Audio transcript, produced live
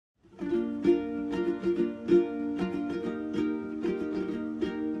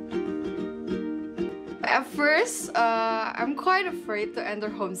At first, I'm quite afraid to enter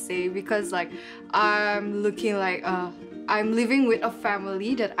homestay because like I'm looking like I'm living with a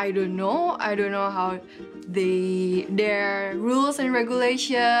family that I don't know. I don't know how their rules and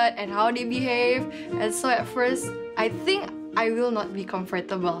regulation and how they behave. And so at first, I think I will not be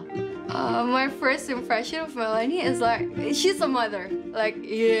comfortable. My first impression of Melanie is like, she's a mother. Like,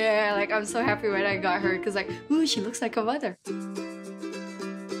 yeah, like I'm so happy when I got her because like, ooh, she looks like a mother.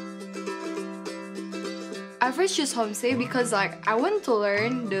 I first choose homestay because like I want to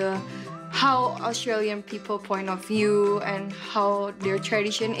learn how Australian people point of view and how their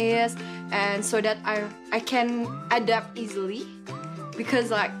tradition is, and so that I can adapt easily because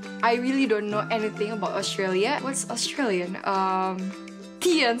like I really don't know anything about Australia. What's Australian?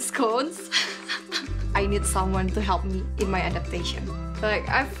 Tea and scones. I need someone to help me in my adaptation. Like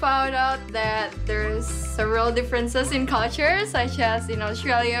I found out that there's several differences in culture, such as in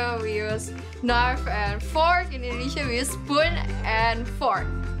Australia we use knife and fork, in Indonesia we use spoon and fork.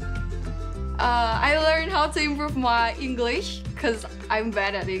 I learned how to improve my English because I'm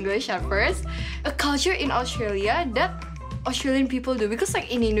bad at English at first. A culture in Australia that Australian people do, because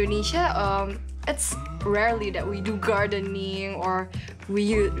like in Indonesia it's rarely that we do gardening or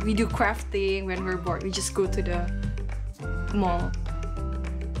we do crafting when we're bored. We just go to the mall.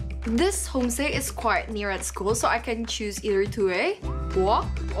 This homestay is quite near at school, so I can choose either two-way, walk,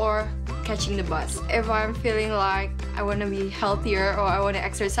 or catching the bus. If I'm feeling like I want to be healthier or I want to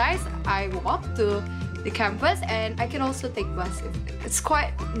exercise, I walk to the campus, and I can also take bus if it's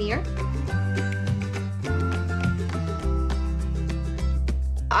quite near.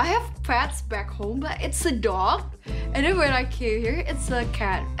 I have pets back home, but it's a dog, and then when I came here, it's a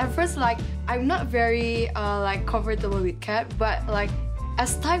cat. At first, like I'm not very like comfortable with cat, but like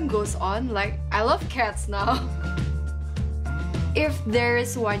as time goes on, like I love cats now. If there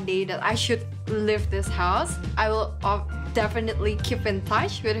is one day that I should leave this house, I will definitely keep in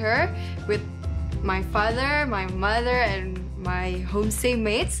touch with her, with my father, my mother, and my homestay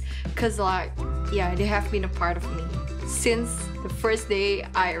mates, because like, yeah, they have been a part of me since the first day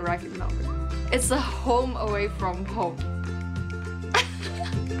I arrived in Melbourne. It's a home away from home.